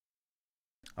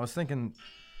I was thinking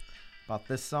about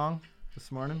this song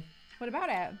this morning What about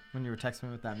it? when you were texting me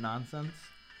with that nonsense.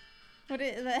 What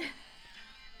is that?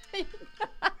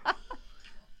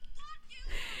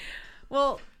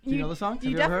 Well, Do you know the song? Have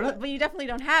you ever heard it? But you definitely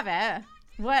don't have it.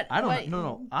 What? I don't know.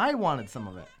 No. I wanted some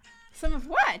of it. Some of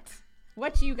what?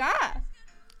 What you got?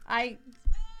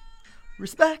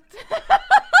 Respect.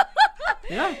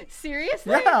 Yeah.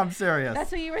 Seriously? Yeah, I'm serious.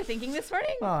 That's what you were thinking this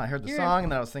morning? Oh, I heard the song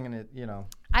and then I was thinking it,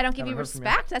 I don't give you Haven't heard from you.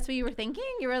 respect? That's what you were thinking?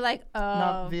 You were like, oh.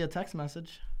 Not via text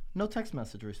message. No text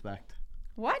message respect.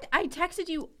 What? I texted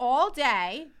you all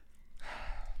day.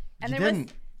 And You there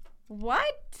didn't. was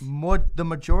what? The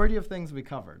majority of things we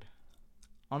covered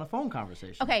on a phone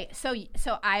conversation. Okay, so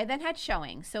I then had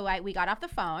showing. So we got off the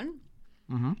phone.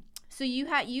 Mm-hmm. So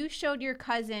you showed your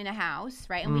cousin a house,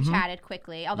 right? And we chatted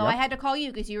quickly. Although Yep. I had to call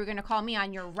you because you were going to call me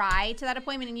on your ride to that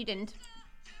appointment and you didn't.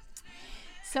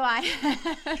 So I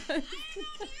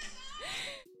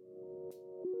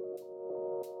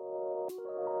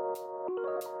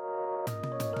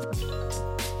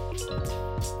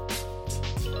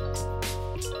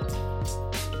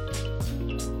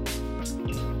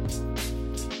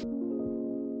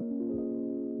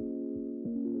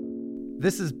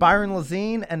This is Byron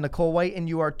Lazine and Nicole White, and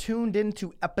you are tuned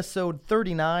into episode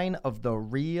 39 of The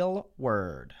Real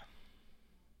Word.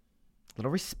 Little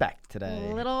respect today.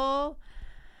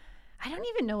 I don't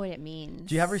even know what it means.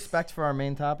 Do you have respect for our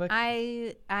main topic?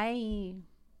 I You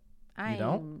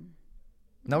don't?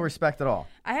 No respect at all.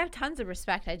 I have tons of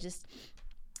respect. I just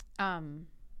I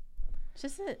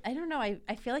don't know. I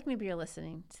feel like maybe you're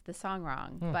listening to the song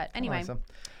wrong. But anyway,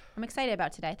 I'm excited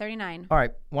about today. 39. All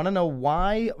right. Want to know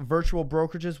why virtual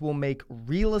brokerages will make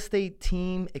real estate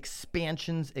team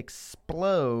expansions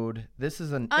explode? This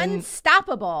is an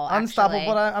unstoppable. Unstoppable.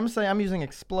 But I'm saying I'm using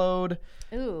explode.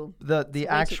 Ooh. The way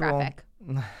actual.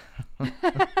 Too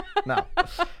graphic. No.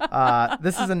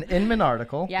 This is an Inman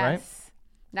article, Yes. right?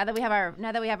 Now that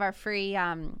we have our free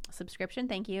subscription,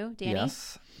 thank you, Danny.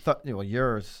 Yes. Well,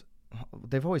 yours,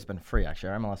 they've always been free,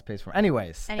 actually. Our MLS pays for them.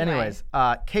 Anyways,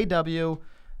 KW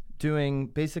doing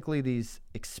basically these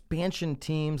expansion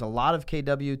teams. A lot of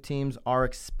KW teams are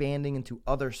expanding into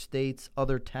other states,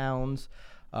 other towns.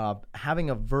 Having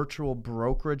a virtual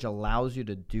brokerage allows you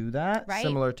to do that, right.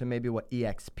 Similar to maybe what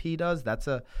EXP does. That's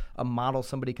a model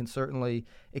somebody can certainly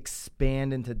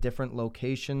expand into different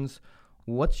locations.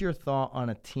 What's your thought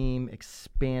on a team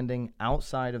expanding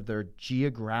outside of their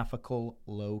geographical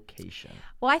location?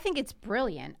 Well, I think it's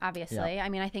brilliant, obviously. Yeah. I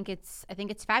mean, I think it's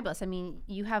fabulous. I mean,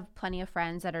 you have plenty of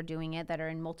friends that are doing it, that are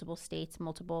in multiple states,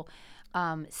 multiple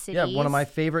cities. Yeah, one of my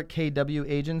favorite KW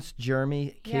agents,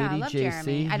 Jeremy, Katie, I love JC.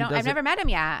 Jeremy. I've never met him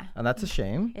yet. And that's a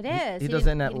shame. It is. He does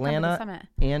it in he didn't come to the Atlanta summit.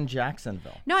 and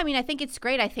Jacksonville. No, I mean, I think it's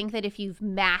great. I think that if you've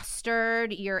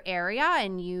mastered your area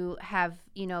and you have,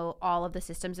 all of the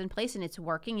systems in place and it's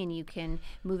working and you can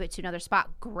move it to another spot,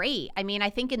 great. I mean, I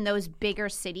think in those bigger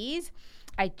cities,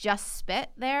 I just spit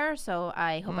there, so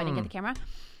I hope I didn't get the camera.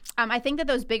 I think that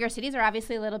those bigger cities are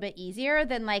obviously a little bit easier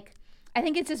than I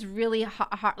think it's just really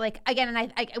hard. Again,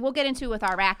 and I we'll get into it with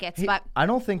our rackets, but I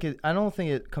don't think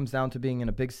it comes down to being in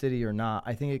a big city or not.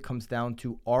 I think it comes down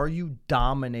to, are you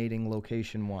dominating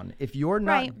location one? If you're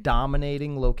not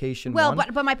dominating location one,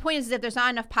 but my point is that there's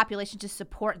not enough population to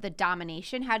support the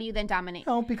domination. How do you then dominate?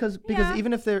 No, because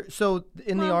even if they're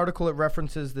the article it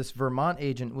references this Vermont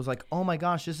agent was like, oh my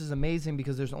gosh, this is amazing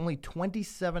because there's only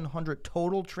 2,700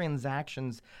 total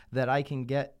transactions that I can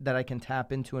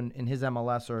tap into in his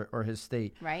MLS or his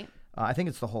state. Right. I think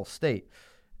it's the whole state.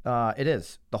 It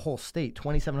is the whole state,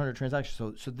 2,700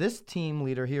 transactions. So this team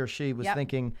leader, he or she, was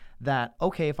thinking that,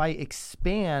 okay, if I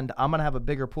expand, I'm going to have a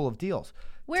bigger pool of deals.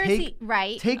 Where is he?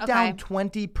 Right. Take down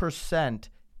 20%,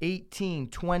 18,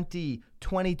 20,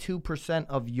 22%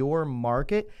 of your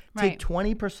market. Take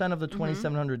 20% of the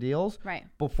 2,700 deals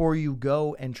before you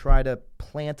go and try to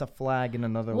plant a flag in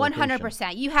another location.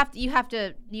 100%. You have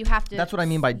to. That's what I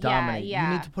mean by dominate.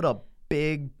 Yeah. You need to put a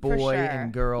big boy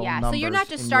and girl numbers. So you're not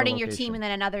just starting your location. team and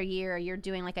then another year you're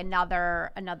doing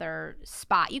another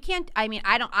spot. You can't. I mean,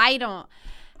 I don't.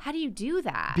 How do you do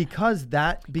that? Because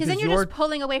then you're just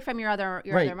pulling away from your other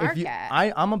market.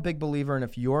 I'm a big believer in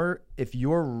if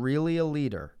you're really a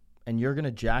leader and you're going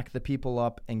to jack the people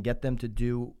up and get them to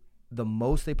do the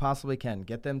most they possibly can,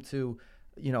 get them to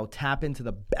tap into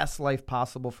the best life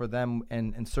possible for them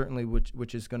and certainly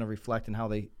which is going to reflect in how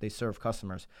they serve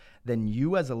customers, then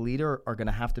you as a leader are going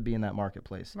to have to be in that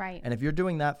marketplace. Right. And if you're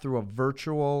doing that through a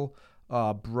virtual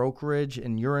brokerage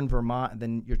and you're in Vermont,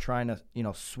 then you're trying to,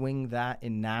 swing that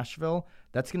in Nashville,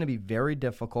 that's going to be very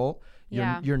difficult.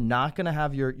 You're not going to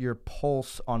have your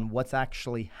pulse on what's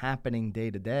actually happening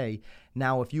day to day.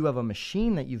 Now, if you have a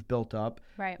machine that you've built up,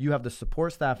 you have the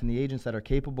support staff and the agents that are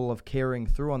capable of carrying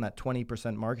through on that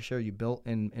 20% market share you built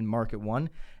in market one,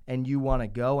 and you want to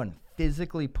go and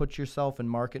physically put yourself in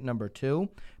market number two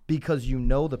because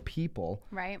the people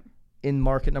in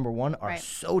market number one are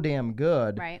so damn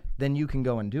good, then you can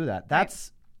go and do that.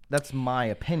 That's my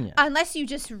opinion. Unless you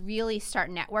just really start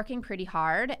networking pretty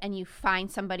hard and you find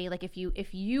somebody, like if you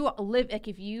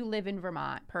live in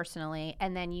Vermont personally,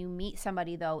 and then you meet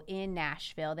somebody though in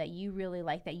Nashville that you really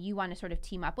like, that you want to sort of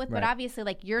team up with, but obviously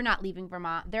like you're not leaving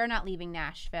Vermont, they're not leaving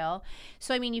Nashville.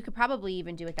 So I mean, you could probably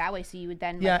even do it that way. So you would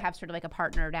then have sort of like a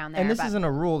partner down there. And this isn't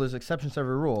a rule. There's exceptions to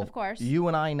every rule. Of course. You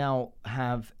and I now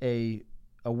have a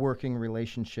working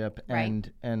relationship, and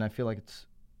I feel like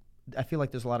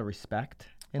there's a lot of respect.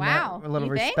 A little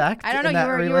respect. I don't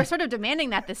know. You were sort of demanding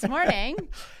that this morning.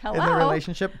 Hello. In the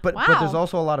relationship, but there's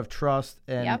also a lot of trust,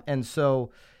 and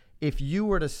so if you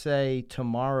were to say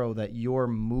tomorrow that you're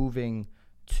moving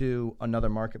to another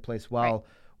marketplace,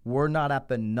 we're not at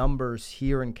the numbers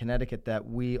here in Connecticut that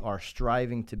we are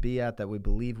striving to be at, that we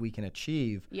believe we can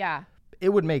achieve. Yeah, it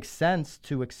would make sense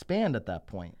to expand at that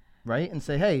point. Right? And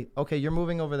say, hey, okay, you're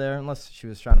moving over there, unless she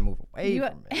was trying to move away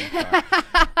from it.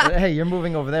 But, hey, you're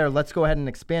moving over there. Let's go ahead and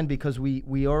expand because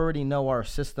we already know our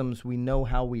systems. We know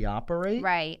how we operate.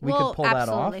 Right. We could pull that off.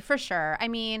 Absolutely, for sure. I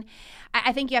mean,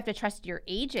 I think you have to trust your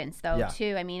agents, though,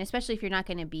 too. I mean, especially if you're not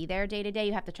going to be there day to day,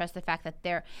 you have to trust the fact that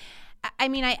they're – I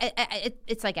mean,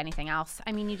 it's like anything else.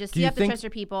 I mean, you have to trust your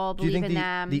people, believe in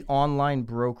them. The online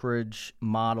brokerage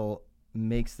model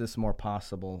makes this more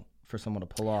possible for someone to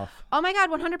pull off? Oh my God,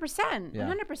 100%.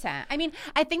 100%. I mean,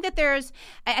 I think there's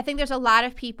a lot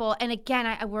of people, and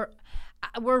again,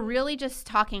 we're really just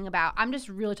talking about, I'm just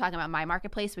really talking about my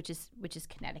marketplace, which is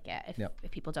Connecticut,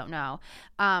 if people don't know.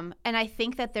 And I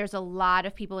think that there's a lot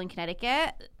of people in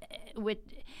Connecticut with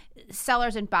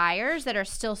sellers and buyers that are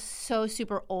still so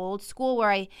super old school, where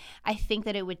I think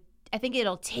that I think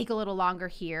it'll take a little longer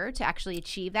here to actually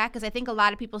achieve that, because I think a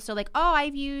lot of people still like, oh,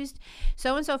 I've used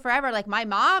so-and-so forever. Like my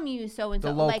mom used so-and-so.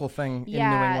 The local thing in New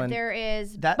England. There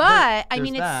is. I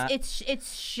mean,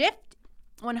 it's shift.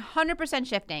 100%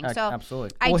 shifting. So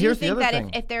absolutely. I do think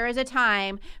that if there is a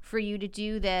time for you to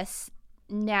do this,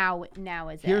 now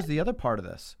is it. Here's the other part of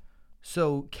this.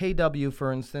 So KW,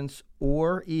 for instance,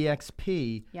 or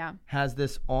EXP has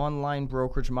this online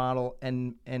brokerage model,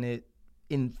 and it,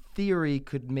 in theory,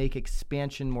 could make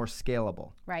expansion more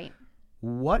scalable. Right.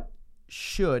 What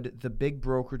should the big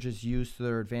brokerages use to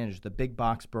their advantage, the big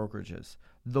box brokerages,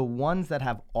 the ones that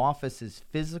have offices,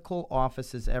 physical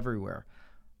offices everywhere?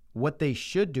 What they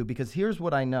should do, because here's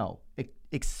what I know.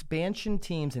 Expansion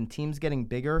teams and teams getting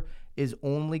bigger is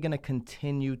only going to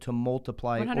continue to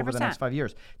multiply 100%. Over the next 5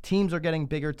 years. Teams are getting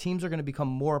bigger. Teams are going to become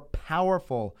more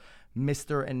powerful,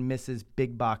 Mr. and Mrs.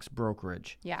 Big Box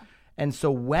Brokerage. Yeah. And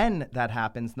so when that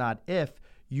happens, not if,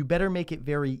 you better make it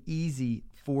very easy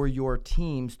for your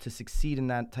teams to succeed in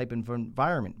that type of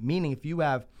environment. Meaning, if you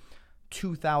have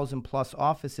 2,000 plus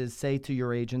offices, say to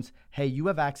your agents, hey, you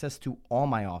have access to all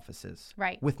my offices.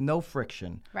 Right. With no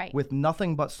friction. Right. With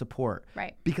nothing but support.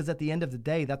 Right. Because at the end of the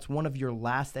day, that's one of your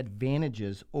last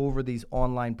advantages over these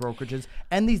online brokerages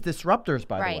and these disruptors,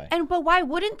 by the way. But why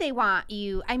wouldn't they want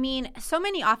you? I mean, so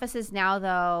many offices now,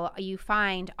 though, you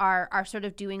find are sort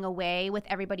of doing away with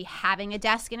everybody having a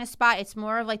desk in a spot. It's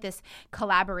more of like this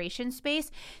collaboration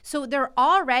space. So they're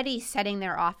already setting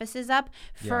their offices up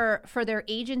for their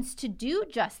agents to do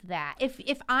just that.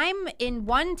 If I'm in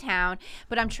one town,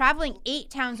 but I'm traveling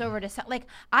 8 towns over to, like,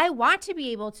 I want to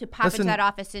be able to pop into that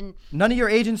office. And none of your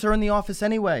agents are in the office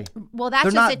anyway. Well,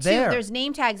 that's just it too. There's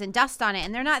name tags and dust on it,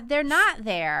 and they're not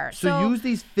there. So use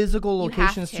these physical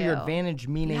locations to your advantage,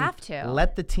 meaning you have to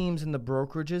let the teams and the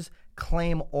brokerages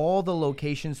claim all the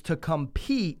locations to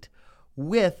compete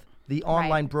with the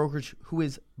online broker who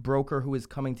is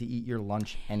coming to eat your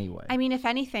lunch anyway. I mean, if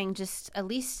anything, just at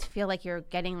least feel like you're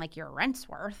getting like your rent's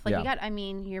worth. Like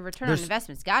your return on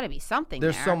investment's got to be something.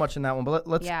 There's so much in that one, but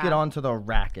let's get on to the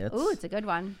rackets. Ooh, it's a good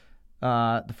one.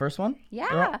 The first one?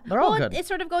 Yeah. They're all good. It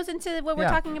sort of goes into what we're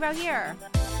talking about here.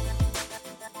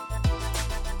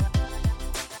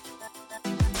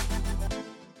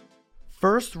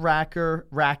 First racket,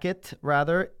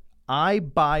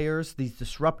 iBuyers, these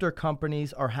disruptor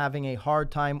companies, are having a hard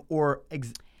time or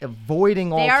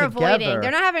avoiding altogether. They are avoiding.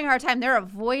 They're not having a hard time. They're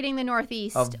avoiding the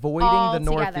Northeast. The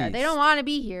Northeast. They don't want to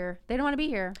be here.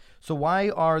 So why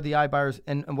are the iBuyers,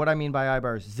 and what I mean by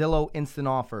iBuyers, Zillow Instant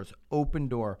Offers, Open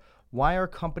Door, why are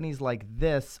companies like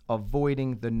this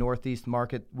avoiding the Northeast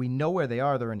market? We know where they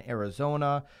are. They're in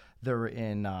Arizona. They're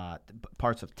in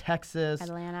parts of Texas.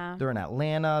 Atlanta. They're in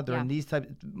Atlanta. They're in these type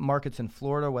markets in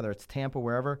Florida, whether it's Tampa,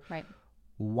 wherever. Right.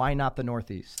 Why not the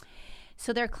Northeast?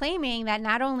 So they're claiming that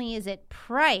not only is it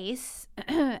price,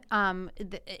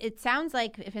 it sounds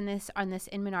like if on this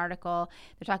Inman article,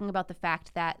 they're talking about the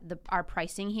fact that our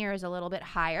pricing here is a little bit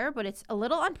higher, but it's a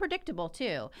little unpredictable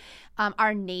too.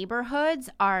 Our neighborhoods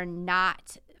are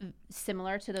not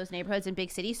similar to those neighborhoods in big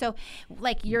cities. So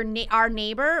like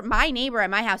my neighbor at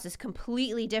my house is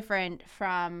completely different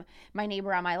from my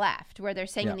neighbor on my left, where they're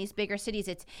saying in these bigger cities,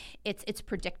 it's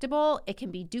predictable. It can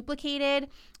be duplicated.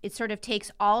 It sort of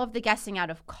takes all of the guessing out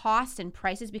of cost and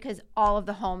prices because all of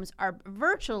the homes are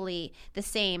virtually the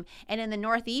same. And in the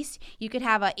Northeast, you could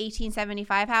have a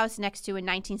 1875 house next to a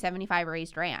 1975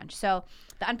 raised ranch. So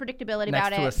the unpredictability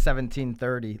about it. Next to a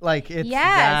 1730. Like it's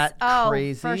that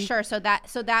crazy. For sure. So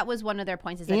that was one of their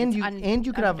points is that and it's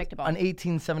you could have an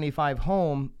 1875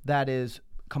 home that is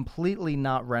completely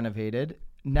not renovated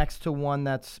next to one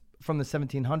that's from the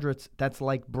 1700s that's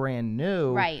like brand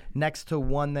new, right, next to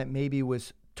one that maybe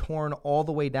was torn all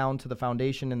the way down to the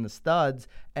foundation and the studs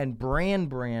and brand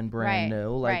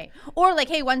new. Like, right. Or like,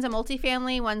 hey, one's a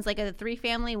multifamily, one's like a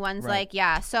 3-family, one's like,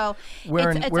 So where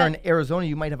in Arizona,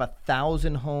 you might have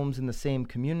 1,000 homes in the same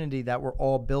community that were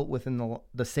all built within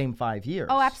the same 5 years.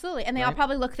 Oh, absolutely. And they all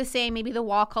probably look the same. Maybe the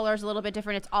wall color is a little bit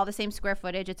different. It's all the same square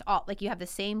footage. It's all like you have the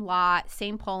same lot,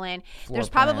 same pull-in. There's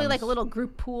probably like a little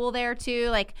group pool there too.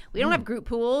 Like we don't have group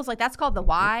pools. Like that's called the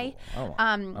Y. I don't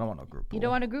want no group pool. You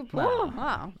don't want a group pool? No.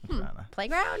 Wow.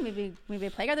 Playground? Maybe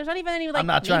a playground. There's not even any like. I'm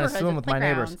not trying to swim with my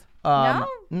neighbors. No?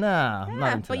 Nah, I'm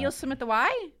not into but that. you'll swim at the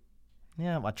Y?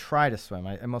 Yeah, I try to swim.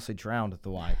 I mostly drowned at the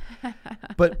Y.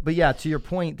 but yeah, to your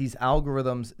point, these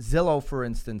algorithms, Zillow, for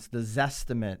instance, the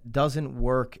Zestimate doesn't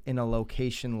work in a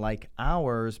location like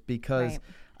ours because,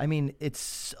 I mean, it's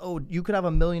so you could have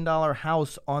 $1 million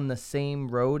house on the same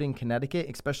road in Connecticut,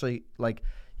 especially like,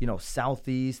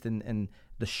 southeast and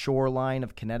the shoreline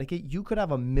of Connecticut. You could have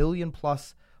 $1 million+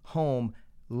 home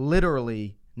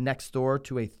literally next door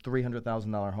to a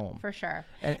 $300,000 home. For sure.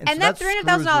 And so that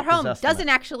 $300,000 home doesn't Zestimate.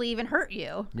 actually even hurt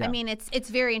you. Yeah. I mean, it's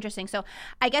very interesting. So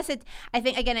I guess I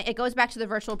think again it goes back to the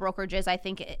virtual brokerages. I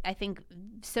think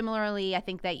similarly, I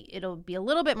think that it'll be a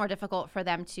little bit more difficult for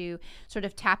them to sort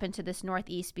of tap into this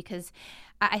Northeast because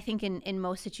I think in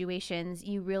most situations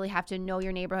you really have to know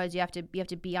your neighborhoods. You have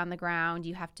to be on the ground.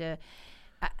 You have to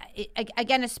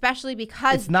again, especially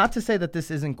because it's not to say that this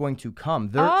isn't going to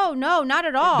come. No, not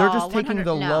at all. They're just taking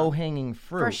the low-hanging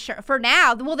fruit. For sure. For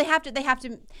now, well, they have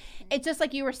to. It's just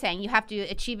like you were saying. You have to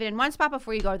achieve it in one spot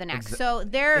before you go to the next. So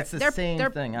it's the same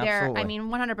thing. Absolutely. I mean,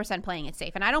 100% playing it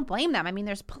safe, and I don't blame them. I mean,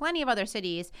 there's plenty of other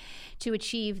cities to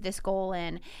achieve this goal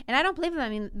in, and I don't blame them. I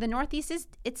mean, the Northeast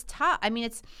it's tough. I mean,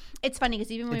 it's funny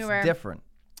because even when we were different.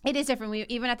 It is different.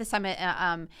 Even at the summit,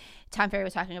 Tom Ferry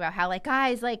was talking about how, like,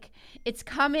 guys, like, it's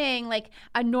coming, like,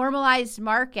 a normalized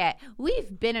market.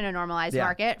 We've been in a normalized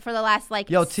market for the last,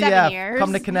 7 years.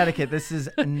 Come to Connecticut. This is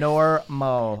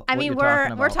normal. I mean,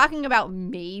 we're talking about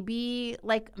maybe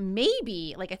a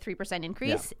 3%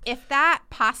 increase, if that,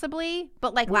 possibly.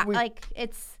 But,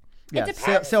 it's... Yeah, it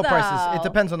depends, sale prices. It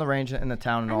depends on the range in the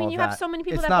town and all of that. I mean, you have so many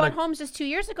people that bought homes just 2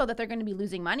 years ago that they're going to be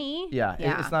losing money. Yeah.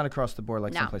 It's not across the board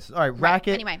like some places. All right,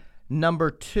 racket anyway. Number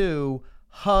 2,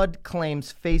 HUD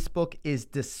claims Facebook is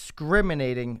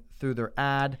discriminating through their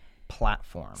ad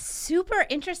platform. Super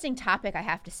interesting topic, I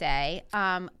have to say,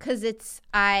 because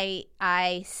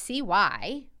I see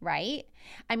why, right?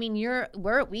 I mean,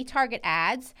 we target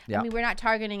ads. Yeah. I mean, we're not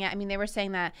targeting it. I mean, they were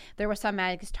saying that there were some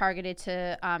ads targeted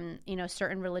to,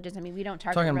 certain religions. I mean, we don't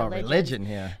target talking about religion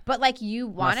here. But you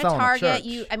want to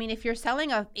target I mean, if you're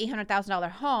selling a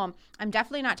 $800,000 home, I'm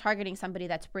definitely not targeting somebody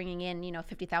that's bringing in,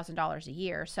 $50,000 a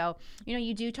year. So,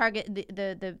 you do target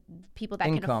the people that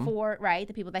can afford, right?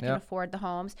 The people that can afford the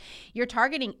homes. You're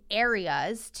targeting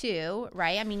areas too,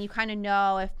 right? I mean, you kind of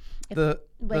know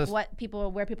where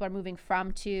people are moving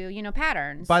from to,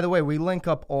 patterns. By the way, we link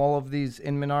up all of these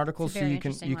Inman articles so you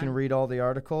can read all the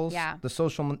articles. Yeah. The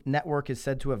social network is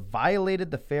said to have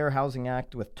violated the Fair Housing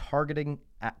Act with targeting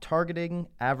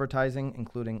advertising,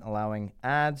 including allowing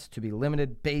ads to be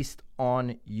limited based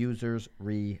on users'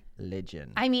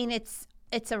 religion. I mean, it's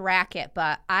a racket,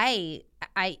 but I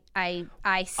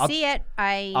see it.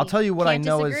 I'll tell you what I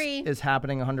know disagree. is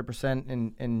happening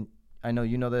 100%, and I know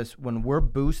you know this. When we're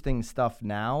boosting stuff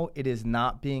now, it is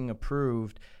not being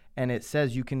approved, and it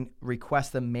says you can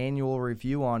request a manual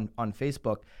review on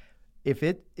Facebook. If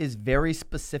it is very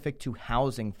specific to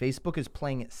housing, Facebook is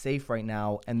playing it safe right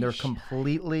now, and they're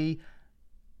completely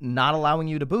not allowing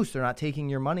you to boost. They're not taking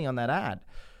your money on that ad.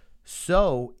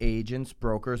 So agents,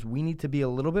 brokers, we need to be a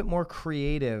little bit more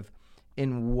creative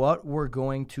in what we're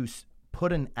going to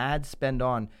put an ad spend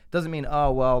on. Doesn't mean,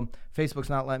 oh, well, Facebook's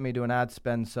not letting me do an ad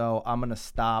spend, so I'm going to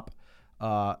stop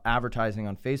advertising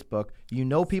on Facebook.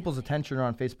 People's attention are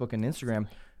on Facebook and Instagram.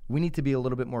 We need to be a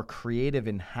little bit more creative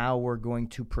in how we're going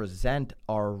to present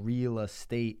our real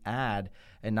estate ad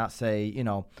and not say,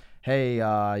 hey,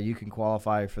 you can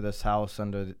qualify for this house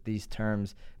under these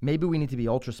terms. Maybe we need to be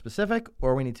ultra specific,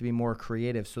 or we need to be more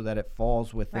creative so that it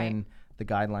falls within the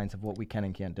guidelines of what we can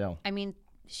and can't do. I mean,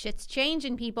 shit's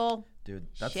changing, people. Dude,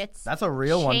 that's a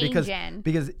real one because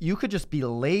you could just be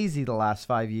lazy the last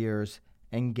 5 years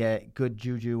and get good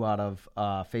juju out of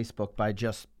Facebook by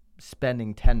just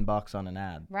spending $10 on an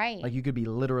ad. Right. Like you could be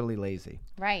literally lazy.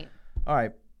 Right. All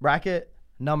right. Bracket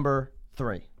number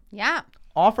 3. Yeah.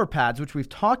 OfferPads, which we've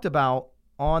talked about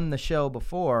on the show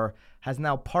before, has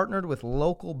now partnered with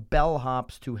local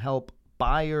bellhops to help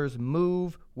buyers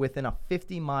move within a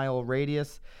 50-mile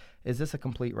radius. Is this a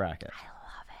complete racket? I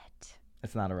love it.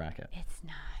 It's not a racket. It's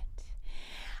not.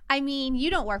 I mean, you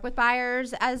don't work with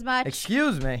buyers as much.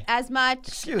 Excuse me. As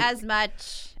much. Excuse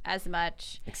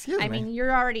me. I mean,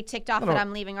 you're already ticked off that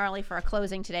I'm leaving early for a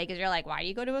closing today because you're like, why do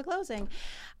you go to a closing?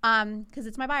 Because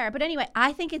it's my buyer. But anyway,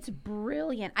 I think it's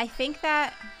brilliant. I think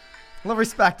that... A little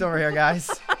respect over here, guys.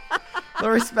 A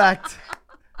little respect.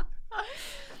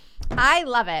 I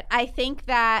love it. I think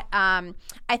that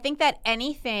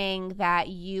anything that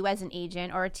you as an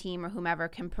agent or a team or whomever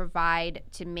can provide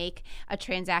to make a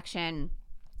transaction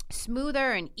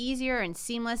smoother and easier and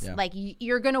seamless, like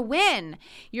you're gonna win.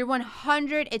 You're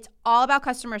 100. It's all about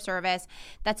customer service.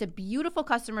 That's a beautiful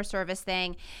customer service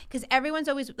thing because everyone's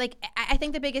always like, I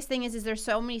think the biggest thing is there's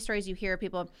so many stories you hear of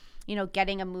people,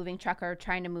 getting a moving truck or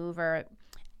trying to move, or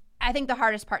I think the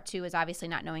hardest part too is obviously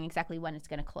not knowing exactly when it's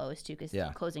going to close too, because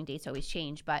closing dates always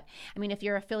change. But I mean, if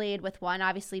you're affiliated with one,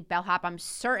 obviously bellhop, I'm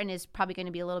certain is probably going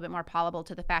to be a little bit more palatable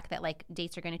to the fact that like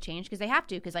dates are going to change because they have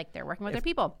to, because like they're working with their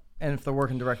people. And if they're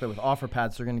working directly with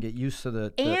OfferPads, they're going to get used to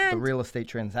the real estate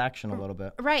transaction a little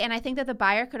bit. Right. And I think that the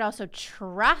buyer could also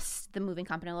trust the moving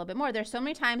company a little bit more. There's so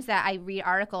many times that I read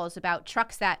articles about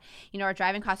trucks that, are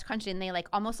driving cross country and they like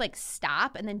almost like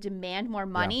stop and then demand more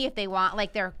money if they want,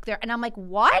 like they're and I'm like,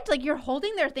 what? Like you're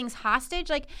holding their things hostage?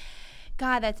 Like,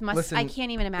 God, Listen, I can't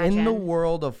even imagine. In the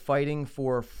world of fighting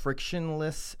for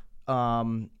frictionless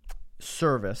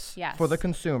service for the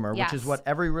consumer, which is what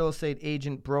every real estate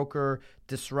agent, broker,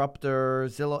 disruptor,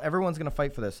 Zillow, everyone's going to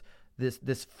fight for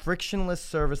this frictionless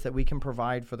service that we can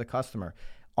provide for the customer.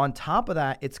 On top of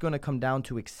that, it's going to come down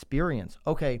to experience.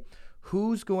 Okay,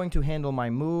 who's going to handle my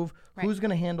move? Right. Who's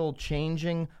going to handle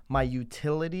changing my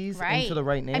utilities into the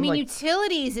right name? I mean,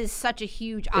 utilities is such a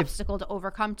huge obstacle to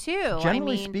overcome too.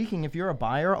 Generally speaking, if you're a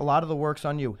buyer, a lot of the work's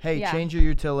on you. Hey, change your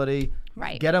utility.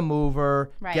 Right. Get a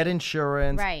mover. Right. Get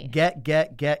insurance. Right.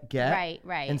 Get.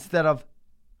 Right. Instead of,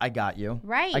 I got you.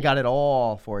 Right. I got it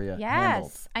all for you. Yes.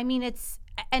 Handled. I mean,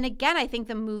 and again, I think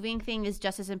the moving thing is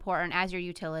just as important as your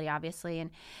utility, obviously,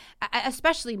 and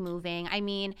especially moving. I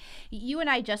mean, you and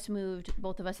I just moved,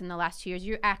 both of us, in the last 2 years.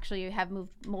 You actually have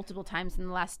moved multiple times in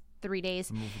the last 3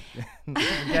 days.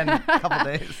 Again, a couple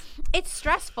days. It's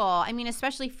stressful. I mean,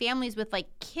 especially families with like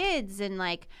kids and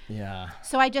like. Yeah.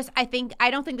 So I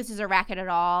don't think this is a racket at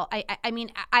all. I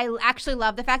mean, I actually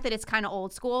love the fact that it's kind of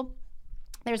old school.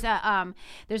 There's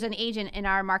an agent in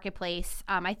our marketplace.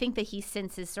 I think that he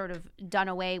since has sort of done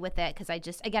away with it because I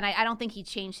don't think he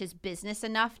changed his business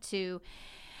enough to.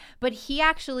 But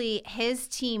his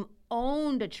team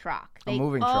owned a truck. They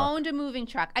owned a moving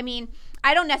truck. I mean,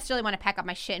 I don't necessarily want to pack up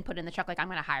my shit and put it in the truck. Like I'm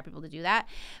going to hire people to do that.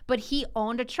 But he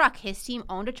owned a truck. His team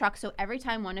owned a truck. So every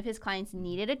time one of his clients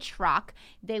needed a truck,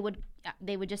 they would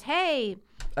just, hey,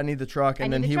 I need the truck,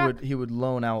 and then he would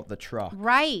loan out the truck.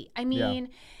 Right. I mean.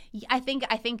 Yeah. I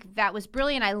think that was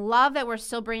brilliant. I love that we're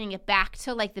still bringing it back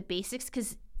to like the basics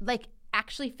because like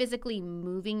actually physically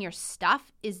moving your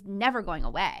stuff is never going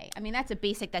away. I mean, that's a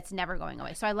basic that's never going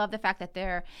away. So I love the fact that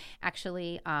they're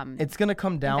actually it's going to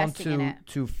come down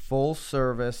to full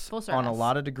service on a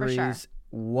lot of degrees.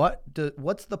 For sure.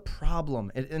 What's the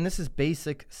problem? And this is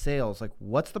basic sales. Like,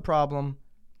 what's the problem?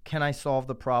 Can I solve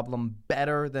the problem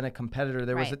better than a competitor?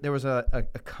 There was a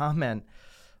comment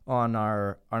on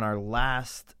our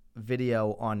last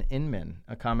video on Inman,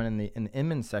 a comment in the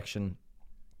Inman section,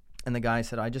 and the guy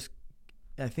said, I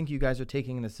think you guys are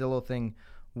taking the Zillow thing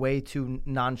way too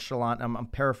nonchalant. I'm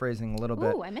paraphrasing a little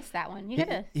bit. Ooh, I missed that one. You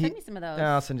gotta send me some of those.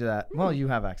 I'll send you that. Well, you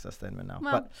have access to Inman now.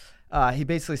 Well, but he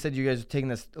basically said you guys are taking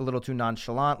this a little too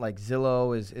nonchalant, like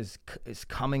Zillow is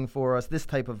coming for us, this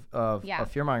type of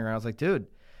fear mongering. I was like, dude,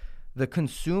 The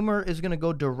consumer is going to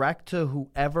go direct to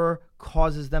whoever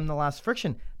causes them the last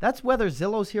friction. That's whether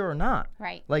Zillow's here or not.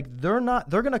 Right. Like they're going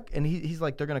to, and he's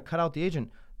like, they're going to cut out the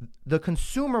agent. The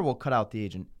consumer will cut out the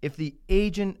agent. If the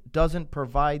agent doesn't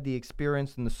provide the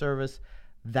experience and the service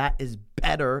that is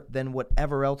better than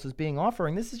whatever else is being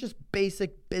offering, this is just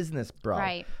basic business, bro.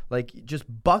 Right. Like just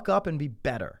buck up and be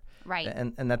better. Right.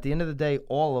 And at the end of the day,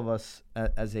 all of us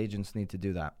as agents need to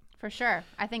do that. For sure.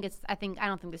 I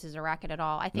don't think this is a racket at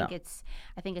all. I think it's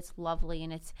lovely,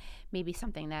 and it's maybe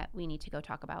something that we need to go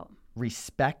talk about.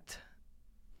 Respect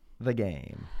the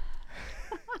game.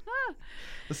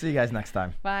 We'll see you guys next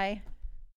time. Bye.